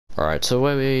Alright, so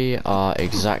we are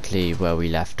exactly where we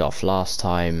left off last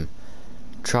time,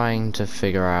 trying to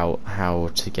figure out how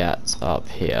to get up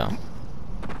here.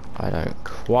 I don't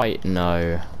quite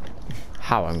know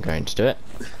how I'm going to do it,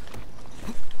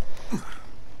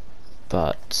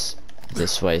 but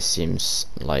this way seems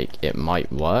like it might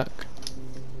work.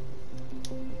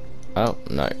 Oh,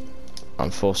 no. I'm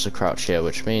forced to crouch here,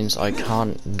 which means I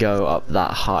can't go up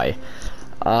that high.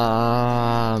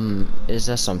 Is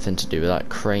there something to do with that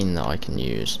crane that I can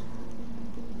use?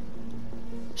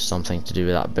 Something to do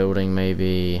with that building,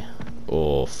 maybe?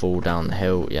 Or fall down the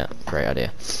hill? Yeah, great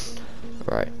idea.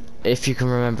 Right. If you can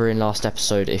remember in last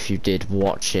episode, if you did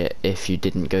watch it, if you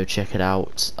didn't go check it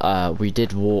out, we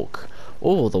did walk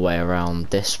all the way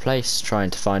around this place trying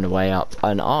to find a way up,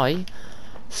 and I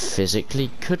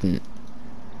physically couldn't.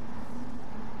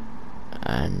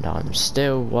 And I'm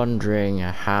still wondering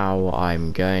how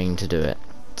I'm going to do it.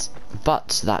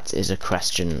 But that is a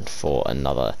question for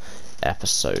another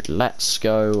episode. Let's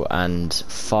go and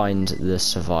find the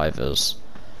survivors.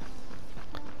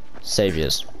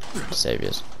 Saviors.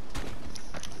 Saviors.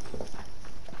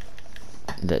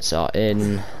 That are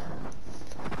in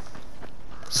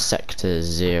Sector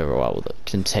 0. Well, that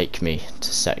can take me to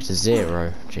Sector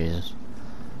 0. Jesus.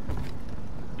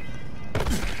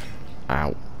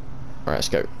 Ow. Alright, let's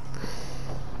go.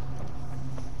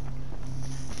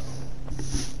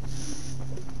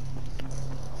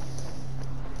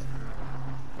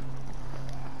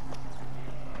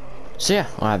 So yeah,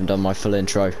 I haven't done my full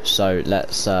intro, so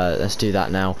let's do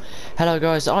that now. Hello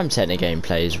guys, I'm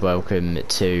TechniGameplays. Welcome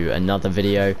to another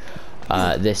video.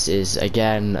 This is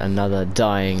again another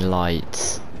Dying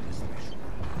Light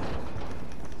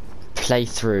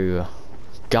playthrough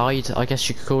guide, I guess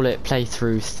you could call it,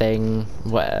 playthrough thing,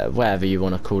 whatever you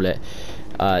want to call it.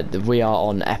 We are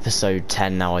on episode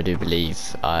 10 now, I do believe.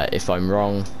 If I'm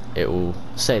wrong, it will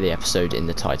say the episode in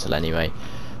the title anyway.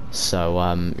 So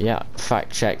yeah,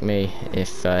 fact check me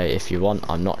if you want.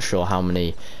 I'm not sure how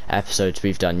many episodes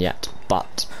we've done yet,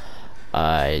 but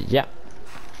yeah.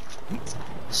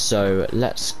 So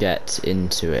let's get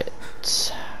into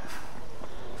it.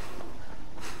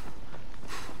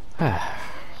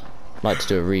 Like to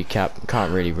do a recap.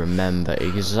 Can't really remember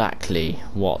exactly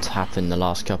what happened the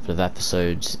last couple of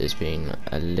episodes. It's been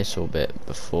a little bit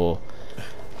before,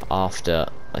 after.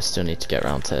 I still need to get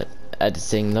around to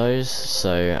editing those,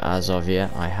 so as of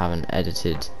yet I haven't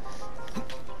edited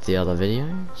the other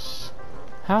videos.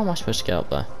 How am I supposed to get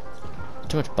up there?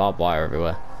 Too much barbed wire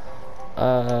everywhere.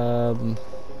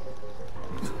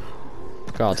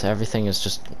 God, everything is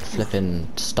just flipping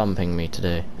stumping me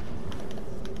today.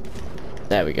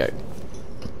 There we go.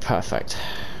 Perfect.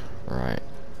 Right.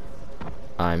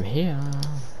 I'm here.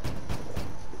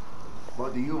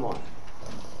 What do you want?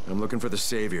 I'm looking for the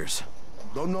Saviors.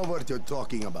 Don't know what you're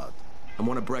talking about. I'm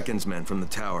one of Brecken's men from the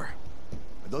tower.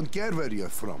 I don't care where you're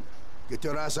from. Get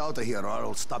your ass out of here or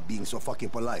I'll stop being so fucking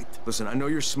polite. Listen, I know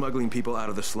you're smuggling people out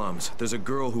of the slums. There's a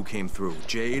girl who came through,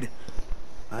 Jade.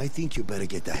 I think you better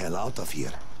get the hell out of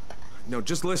here. No,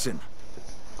 just listen.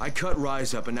 I cut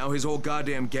Rise up and now his whole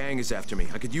goddamn gang is after me.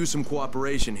 I could use some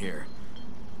cooperation here.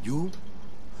 You?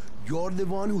 You're the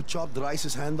one who chopped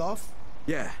Rice's hand off?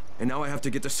 Yeah, and now I have to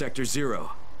get to Sector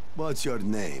 0. What's your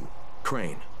name?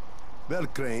 Crane. Well,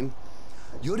 Crane,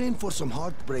 you're in for some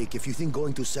heartbreak if you think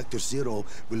going to Sector 0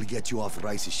 will get you off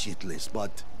Rice's shit list,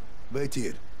 but wait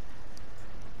here.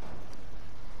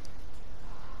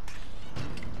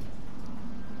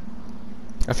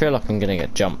 I feel like I'm gonna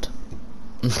get jumped.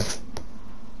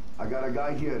 I got a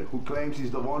guy here who claims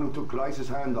he's the one who took Rice's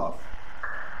hand off.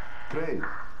 Crane.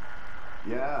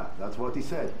 Yeah, that's what he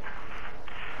said.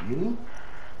 Really?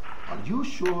 Are you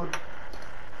sure?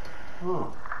 Huh.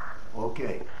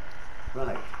 Okay.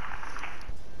 Right.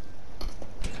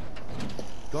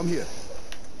 Come here.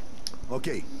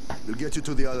 Okay, we'll get you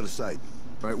to the other side.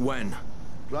 Right, when?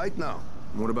 Right now.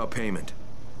 And what about payment?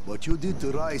 What you did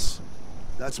to Rice,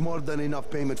 that's more than enough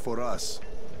payment for us.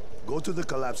 Go to the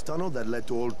collapsed tunnel that led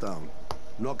to Old Town.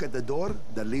 Knock at the door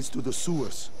that leads to the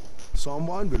sewers.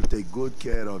 Someone will take good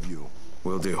care of you.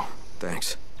 Will do.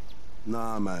 Thanks.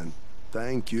 Nah, man.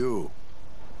 Thank you.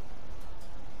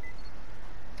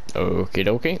 Okie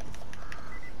dokie.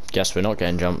 Guess we're not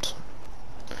getting jumped.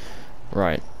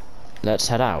 Right. Let's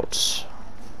head out.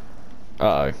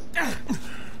 Uh-oh.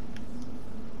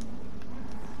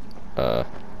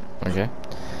 Okay.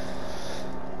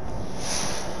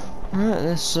 Alright,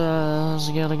 let's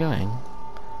get it going.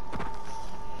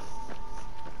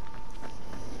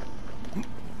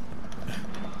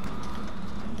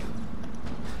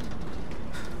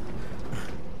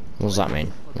 What does that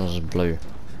mean? That was blue.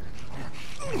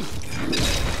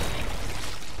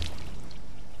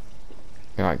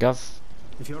 You alright, Gov?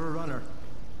 If you're a runner,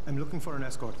 I'm looking for an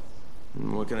escort.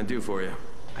 What can I do for you?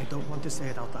 I don't want to say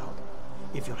it out loud.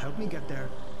 If you'll help me get there,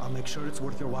 I'll make sure it's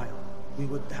worth your while. We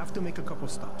would have to make a couple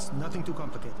stops. Nothing too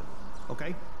complicated.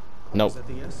 Okay? Nope. Is that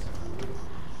a yes?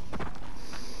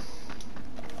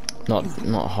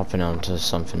 Not hopping onto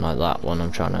something like that when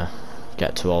I'm trying to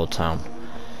get to Old Town.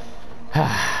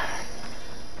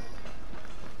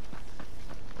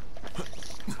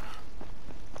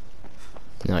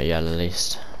 Not yet, at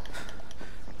least.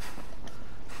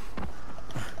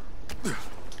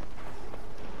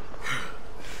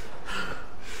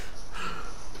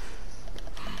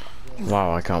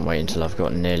 Wow, I can't wait until I've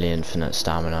got nearly infinite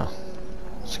stamina.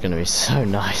 It's gonna be so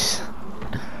nice.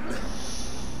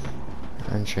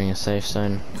 Entering a safe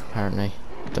zone, apparently.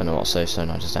 Don't know what safe zone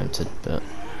I just entered, but...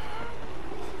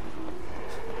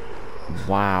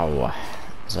 Wow.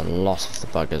 There's a lot of the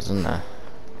buggers, isn't there?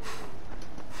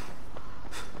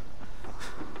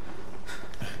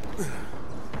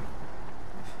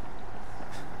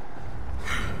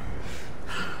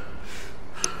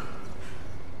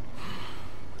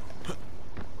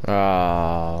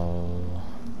 Oh.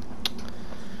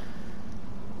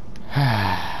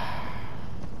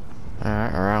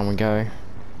 Alright, around we go.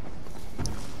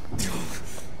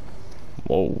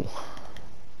 Whoa.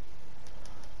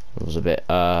 It was a bit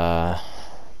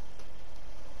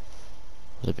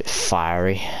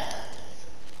fiery.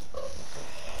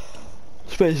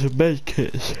 Let's make some med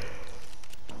kits.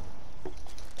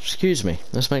 Excuse me,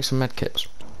 let's make some med kits.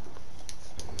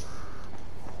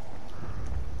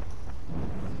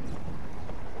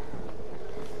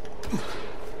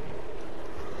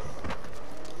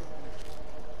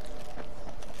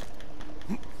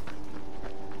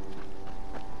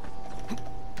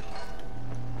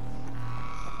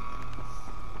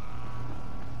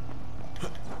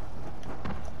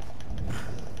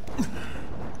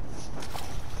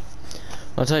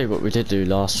 I'll tell you what we did do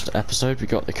last episode. We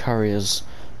got the courier's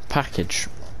package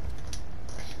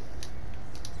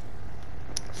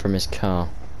from his car.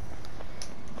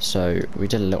 So we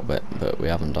did a little bit, but we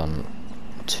haven't done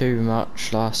too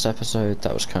much last episode.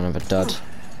 That was kind of a dud.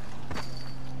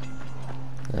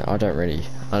 I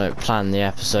don't plan the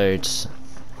episodes,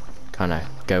 kind of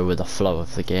go with the flow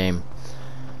of the game.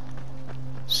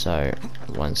 So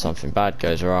when something bad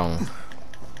goes wrong,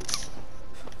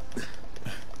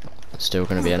 it's still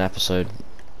going to be an episode.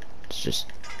 It's just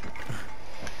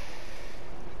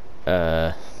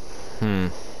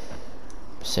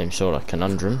same sort of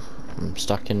conundrum I'm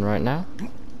stuck in right now.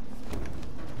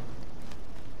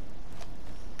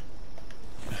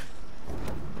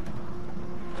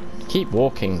 Keep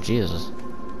walking, Jesus.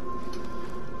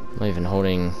 I'm not even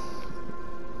holding.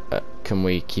 Can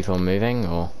we keep on moving,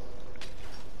 or?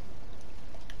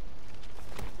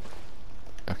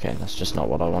 Okay, that's just not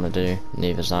what I want to do.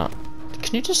 Neither's that.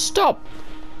 Can you just stop?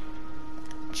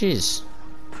 Jeez.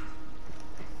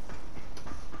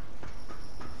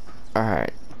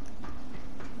 Alright.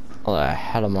 How the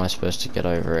hell am I supposed to get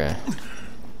over here?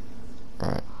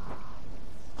 Right.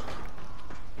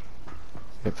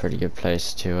 A pretty good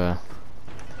place to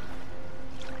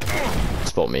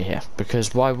spot me here,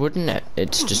 because why wouldn't it?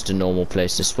 It's just a normal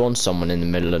place to spawn someone in the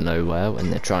middle of nowhere when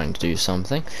they're trying to do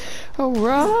something.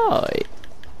 Alright.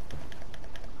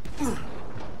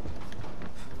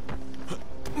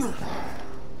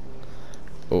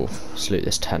 Oh, let's loot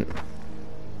this tent.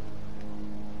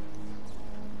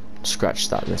 Scratch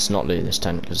that, let's not loot this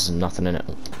tent because there's nothing in it.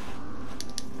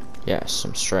 Yes,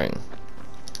 some string.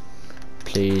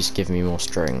 Please give me more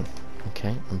string.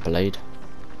 Okay, and blade.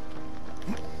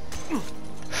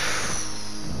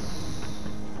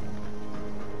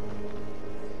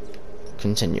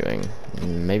 Continuing.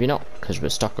 Maybe not, because we're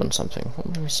stuck on something.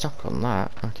 What were we stuck on?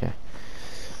 That? Okay.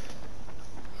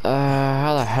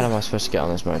 How the hell am I supposed to get on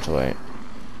this motorway?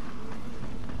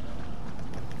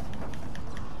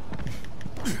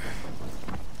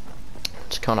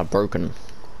 It's kind of broken.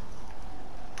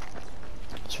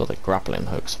 That's what the grappling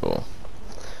hook's for.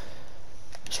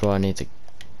 That's why I need to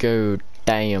go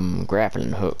damn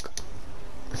grappling hook.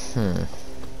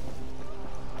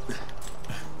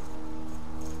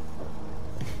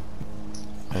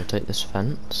 I'll take this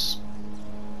fence.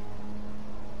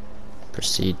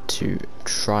 Proceed to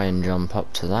try and jump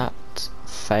up to that.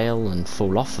 Fail and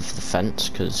fall off of the fence,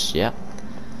 because, yeah.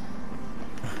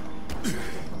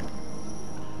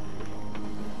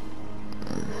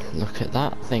 Look at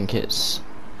that, I think it's...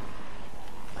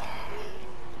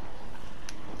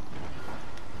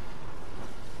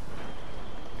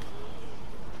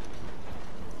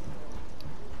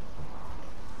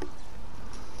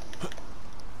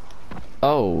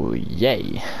 Oh,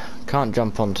 yay. Can't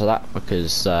jump onto that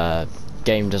because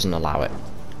game doesn't allow it.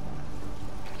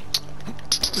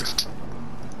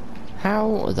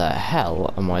 How the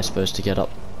hell am I supposed to get up?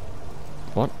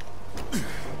 What?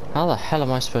 How the hell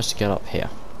am I supposed to get up here?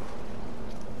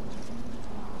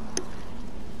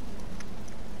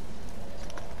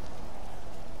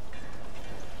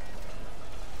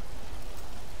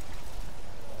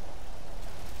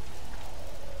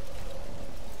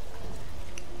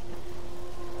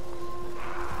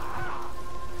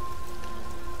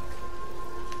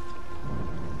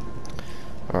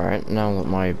 Alright, now that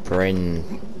my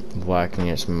brain working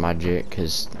its magic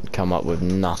has come up with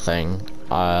nothing,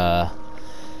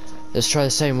 let's try the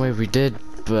same way we did,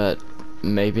 but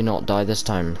maybe not die this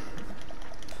time.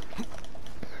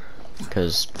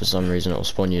 Because for some reason it'll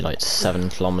spawn you like 7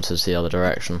 kilometers the other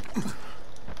direction.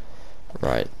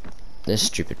 Right, this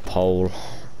stupid pole.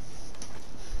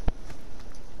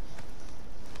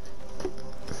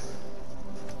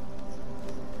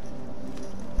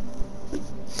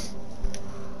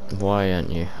 Why aren't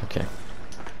you? Okay.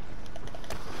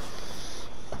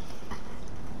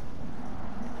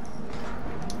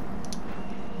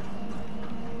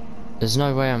 There's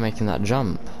no way I'm making that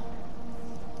jump.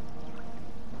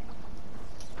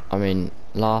 I mean,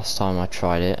 last time I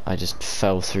tried it, I just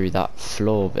fell through that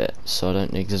floor bit, so I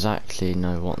don't exactly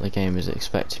know what the game is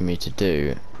expecting me to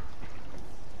do.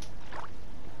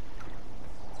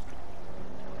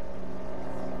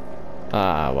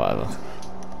 Ah, whatever.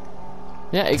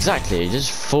 Yeah, exactly, just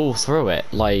fall through it.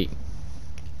 Like,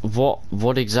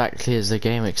 what exactly is the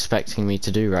game expecting me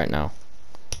to do right now?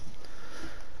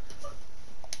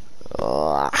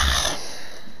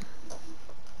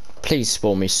 Please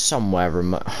spawn me somewhere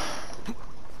remote.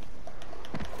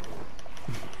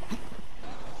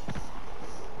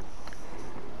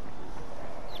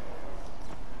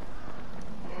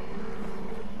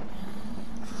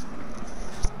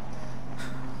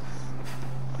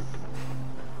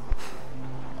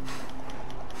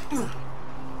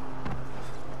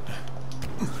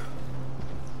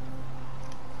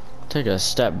 Take a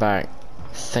step back,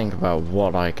 think about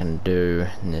what I can do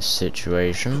in this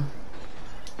situation.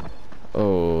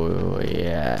 Oh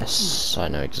yes, I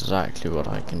know exactly what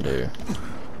I can do.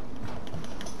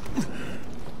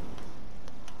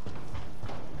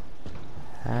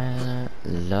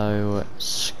 Hello,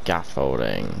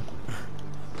 scaffolding.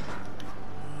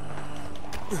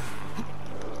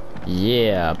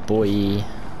 Yeah, boy,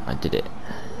 I did it.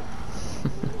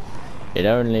 It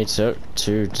only took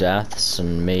 2 deaths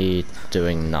and me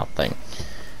doing nothing.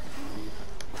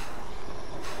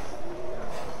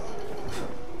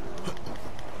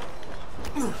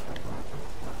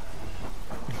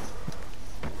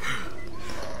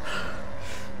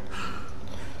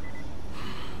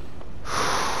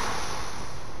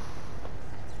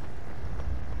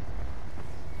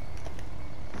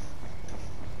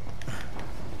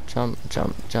 Jump,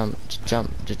 jump, jump,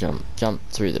 jump, jump, jump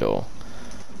through the door.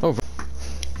 Over.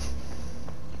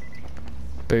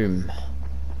 Boom.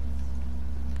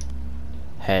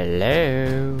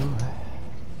 Hello.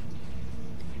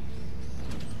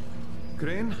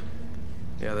 Crane?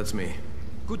 Yeah, that's me.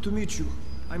 Good to meet you.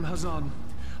 I'm Hazan.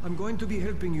 I'm going to be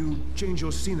helping you change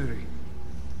your scenery.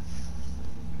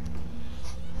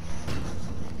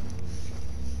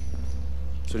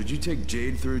 So did you take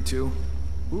Jade through too?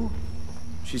 Who?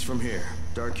 She's from here.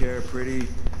 Dark hair, pretty,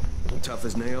 tough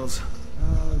as nails.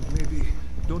 Maybe.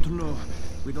 Don't know.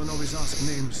 We don't always ask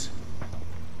names.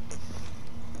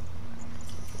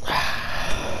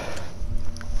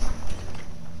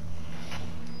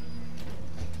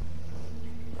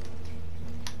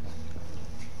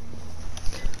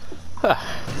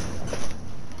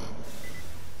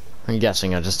 I'm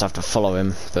guessing I just have to follow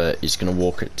him, but he's gonna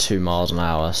walk at 2 miles an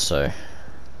hour, so.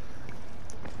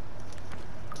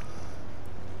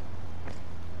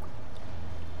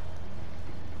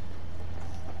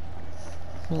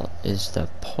 What is the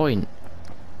point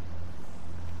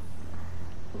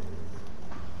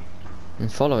in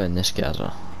following this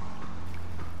gather?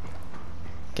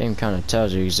 Game kind of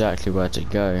tells you exactly where to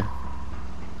go.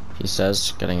 He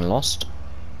says, getting lost.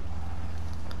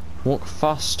 Walk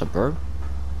faster, bro.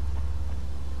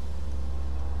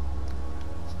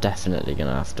 Definitely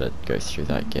gonna have to go through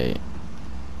that gate.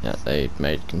 Yeah, they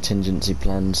made contingency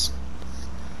plans.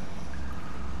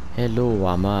 Hello,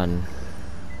 Aman.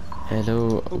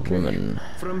 Hello, Okay. woman.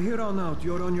 From here on out,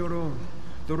 you're on your own.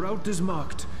 The route is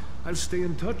marked. I'll stay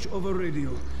in touch over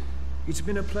radio. It's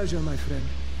been a pleasure, my friend.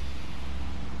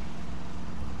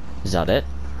 Is that it?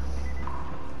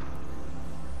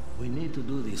 We need to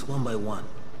do this one by one,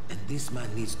 and this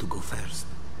man needs to go first.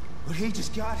 But he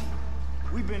just got here.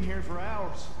 We've been here for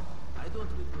hours. I don't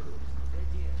recruit. Dead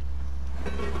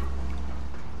yet.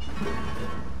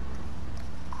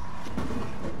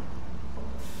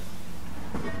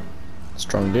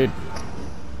 Strong dude.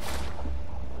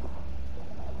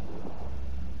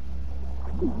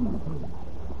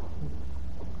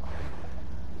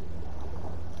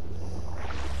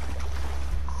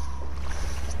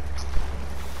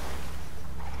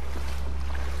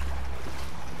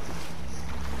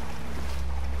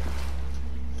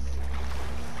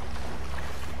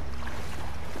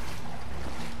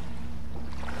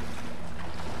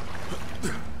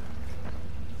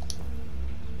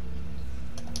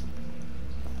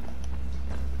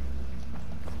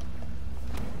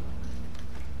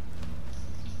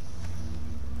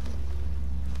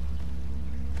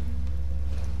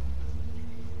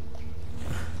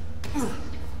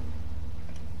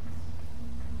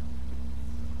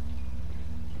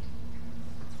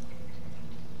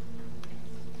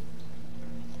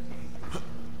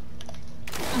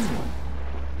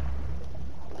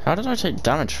 How did I take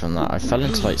damage from that? I fell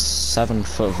into like 7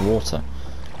 foot of water.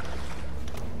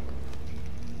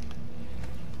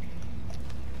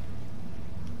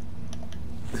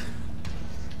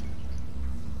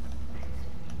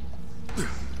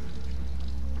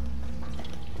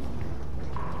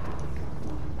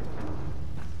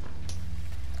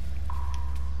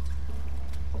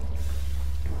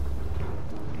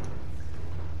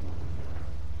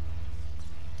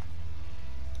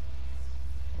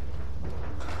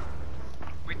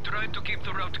 Tried to keep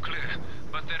the route clear,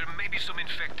 but there may be some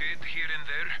infected here and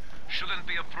there. Shouldn't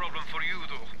be a problem for you,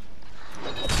 though.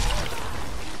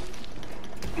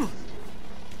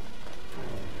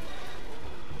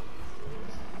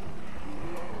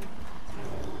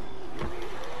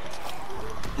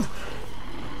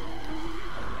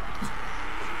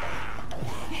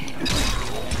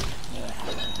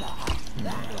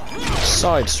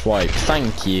 Sideswipe,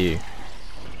 thank you.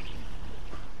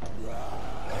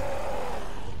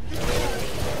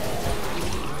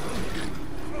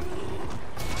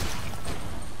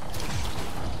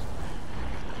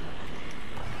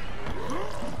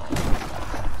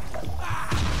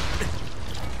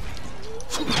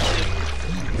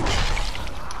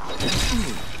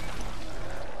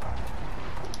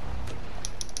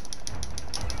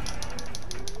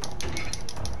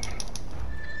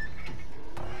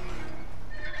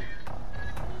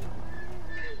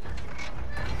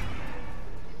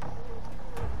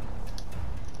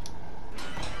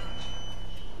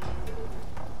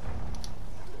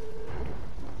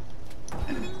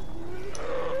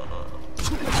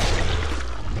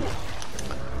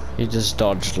 He just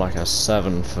dodged like a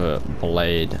 7-foot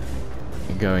blade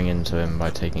going into him by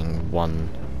taking 1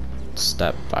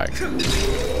 step back.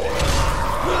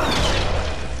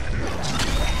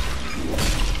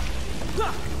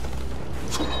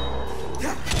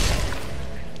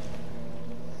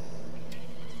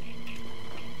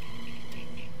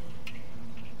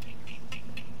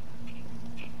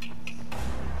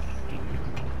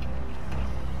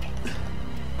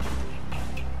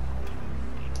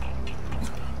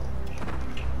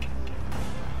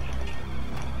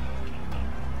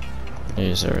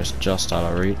 User is just out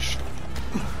of reach.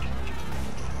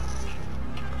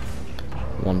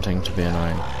 Wanting to be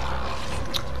annoying.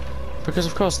 Because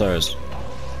of course there is.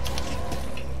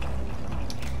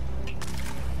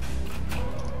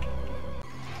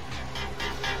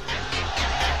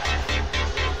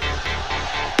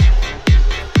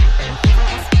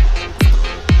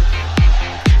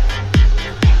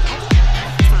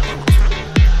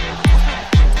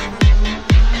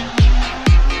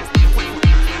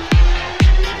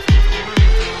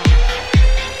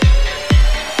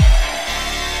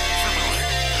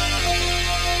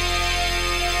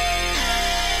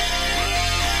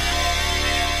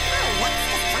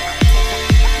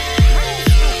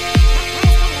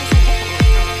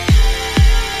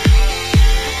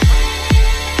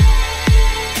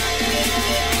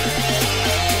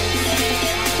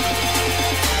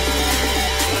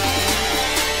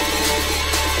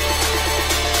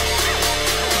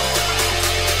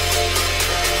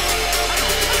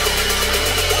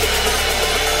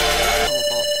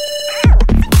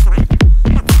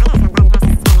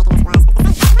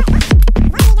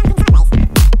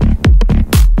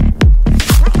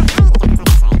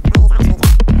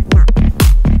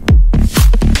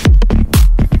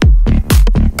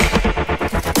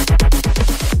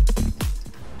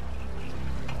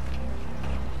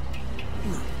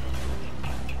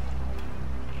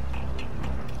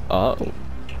 Oh.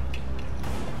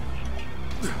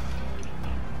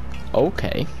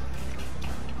 Okay.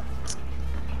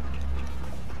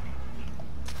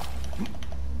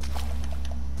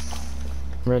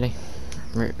 Really?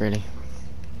 Really?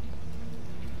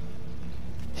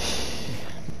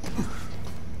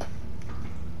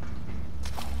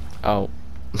 Oh.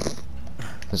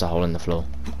 There's a hole in the floor.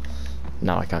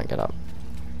 Now I can't get up.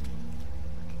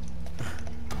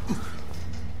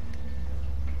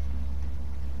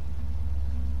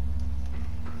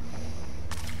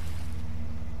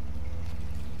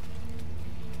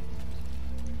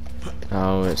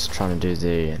 Oh, it's trying to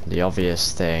do the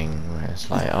obvious thing where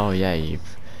it's like, oh yeah, you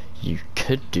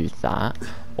could do that,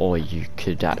 or you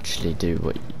could actually do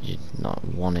what you're not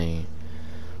wanting.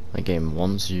 The game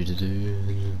wants you to do.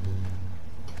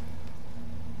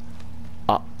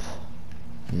 Up.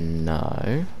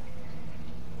 No.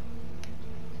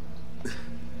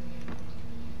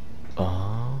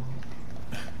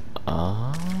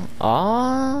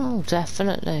 Oh,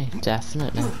 definitely.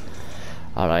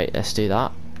 Alright, let's do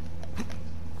that.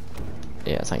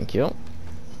 Yeah, thank you.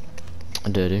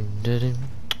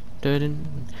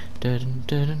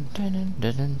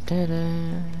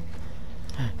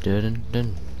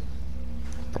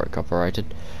 Broke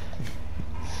operated.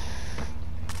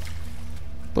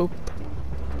 Boop.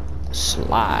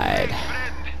 Slide. Hey,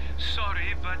 friend.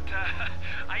 Sorry, but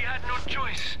I had no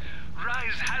choice.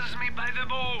 Rise has me by the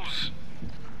balls.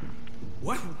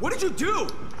 What? What did you do?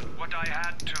 What I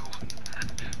had to.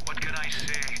 What can I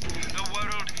say? The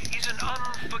world is an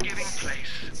unforgiving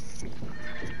place.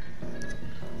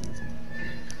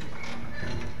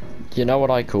 You know what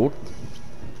I called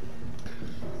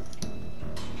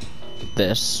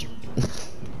this?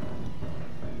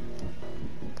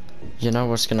 You know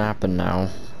what's gonna happen now?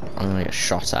 I'm gonna get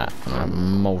shot at and I have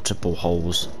multiple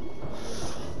holes.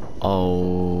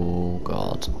 Oh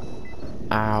god.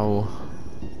 Ow.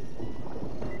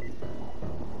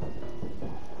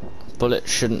 Bullet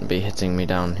shouldn't be hitting me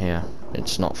down here.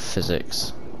 It's not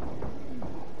physics.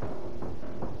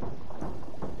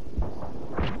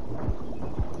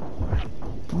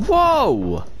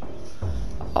 Whoa!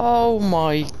 Oh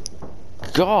my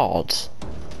god.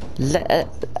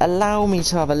 Allow me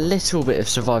to have a little bit of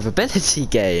survivability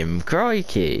game.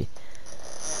 Crikey.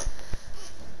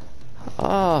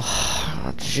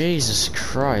 Oh, Jesus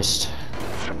Christ.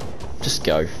 Just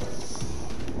go.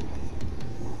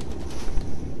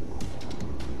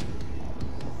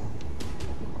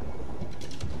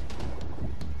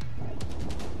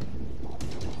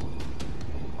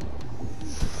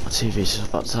 TV's just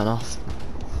about to turn off.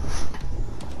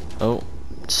 Oh,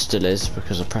 it still is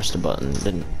because I pressed the button,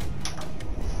 didn't.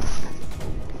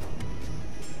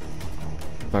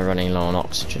 We're running low on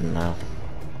oxygen now.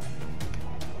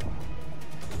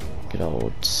 Good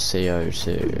old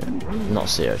CO2. Not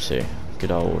CO2.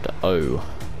 Good old O.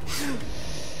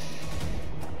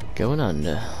 Going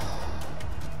under.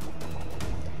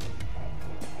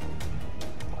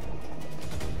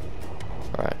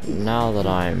 Right, now that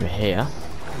I'm here.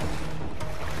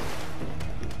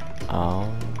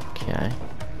 Okay.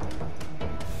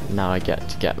 Now I get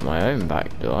to get my own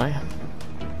back, do I?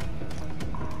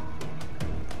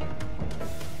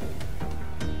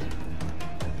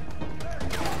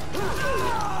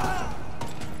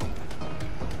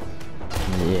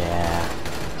 Yeah.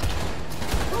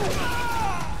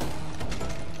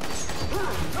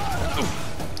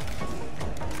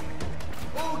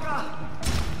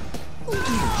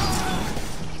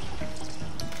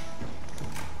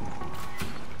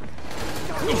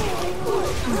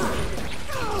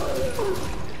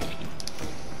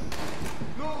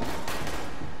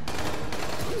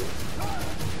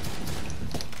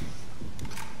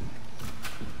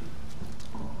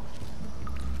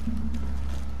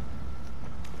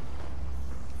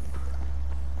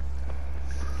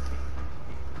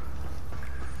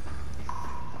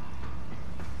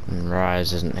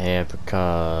 Rise isn't here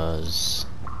because...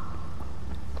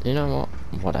 You know what?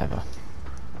 Whatever.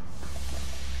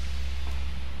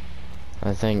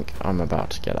 I think I'm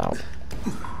about to get out.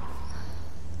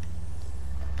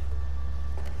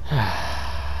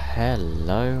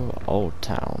 Hello, Old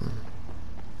Town.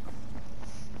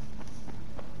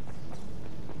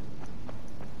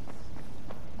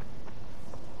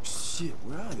 Shit,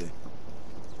 where are they?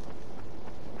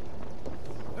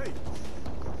 Hey!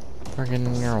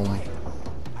 Friggin' girl. I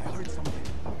heard something.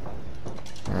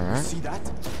 Alright. See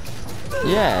that?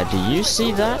 Yeah, do you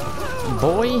see that,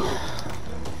 boy?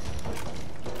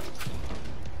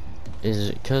 Is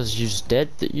it because you're dead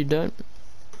that you don't?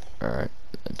 Alright,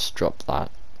 let's drop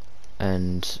that.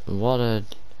 And what a...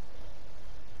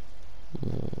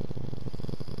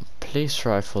 Police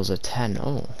rifles are 10.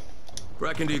 Oh.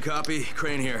 Bracken, do you copy?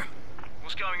 Crane here.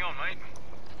 What's going on, mate?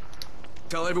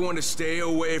 Tell everyone to stay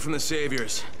away from the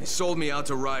Saviors. They sold me out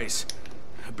to Rice.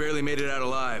 I barely made it out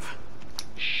alive.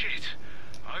 Shit.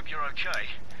 I hope you're okay.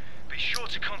 Be sure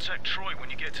to contact Troy when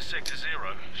you get to Sector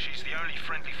 0. She's the only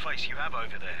friendly face you have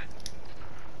over there.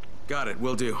 Got it,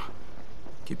 will do.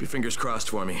 Keep your fingers crossed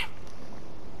for me.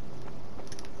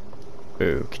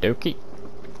 Okie dokie.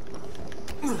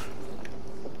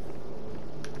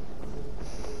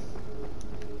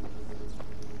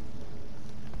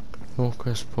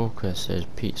 Focus, focus, says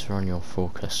pizza on your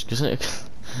focus.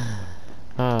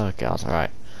 Oh god, alright.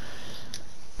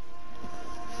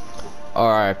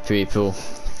 Alright people,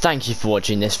 thank you for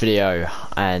watching this video,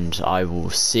 and I will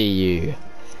see you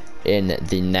in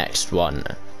the next one.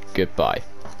 Goodbye.